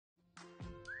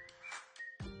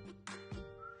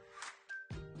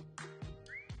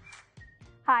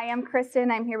Hi, I'm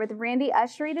Kristen. I'm here with Randy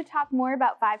Ushery to talk more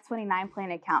about 529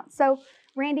 plan accounts. So,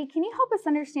 Randy, can you help us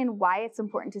understand why it's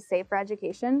important to save for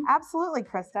education? Absolutely,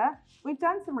 Krista. We've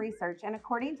done some research, and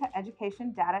according to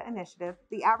Education Data Initiative,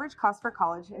 the average cost for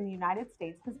college in the United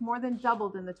States has more than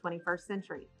doubled in the 21st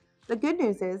century. The good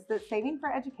news is that saving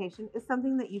for education is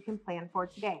something that you can plan for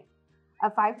today. A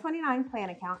 529 plan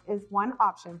account is one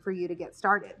option for you to get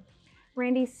started.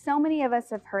 Randy, so many of us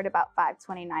have heard about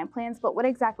 529 plans, but what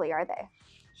exactly are they?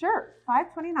 Sure,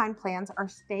 529 plans are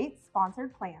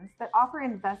state-sponsored plans that offer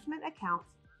investment accounts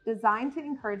designed to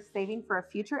encourage saving for a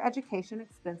future education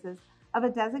expenses of a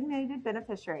designated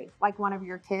beneficiary, like one of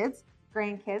your kids,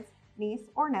 grandkids, niece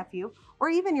or nephew, or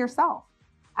even yourself.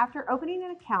 After opening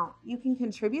an account, you can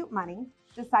contribute money,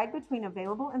 decide between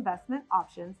available investment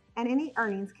options, and any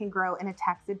earnings can grow in a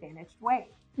tax-advantaged way.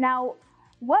 Now,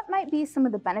 what might be some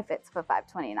of the benefits of a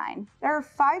 529? There are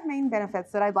 5 main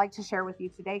benefits that I'd like to share with you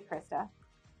today, Krista.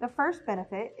 The first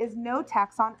benefit is no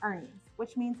tax on earnings,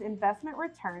 which means investment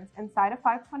returns inside a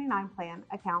 529 plan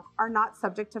account are not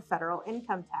subject to federal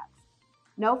income tax.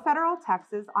 No federal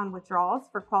taxes on withdrawals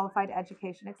for qualified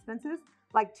education expenses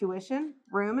like tuition,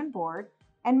 room and board,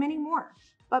 and many more.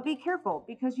 But be careful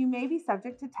because you may be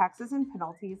subject to taxes and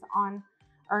penalties on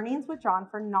earnings withdrawn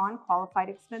for non-qualified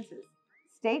expenses.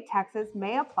 State taxes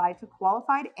may apply to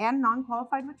qualified and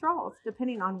non-qualified withdrawals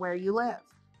depending on where you live.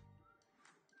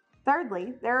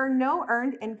 Thirdly, there are no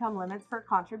earned income limits for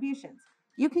contributions.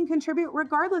 You can contribute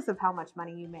regardless of how much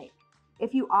money you make.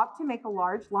 If you opt to make a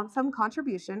large lump sum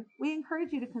contribution, we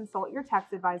encourage you to consult your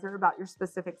tax advisor about your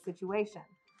specific situation.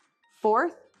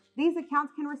 Fourth, these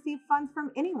accounts can receive funds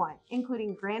from anyone,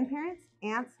 including grandparents,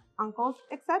 aunts, uncles,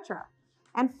 etc.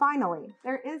 And finally,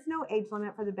 there is no age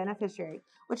limit for the beneficiary,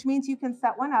 which means you can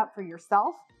set one up for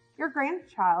yourself, your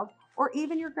grandchild, or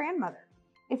even your grandmother.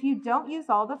 If you don't use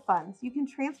all the funds, you can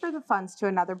transfer the funds to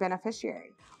another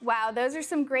beneficiary. Wow, those are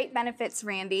some great benefits,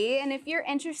 Randy. And if you're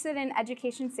interested in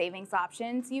education savings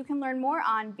options, you can learn more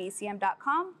on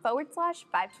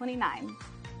bcm.com/529.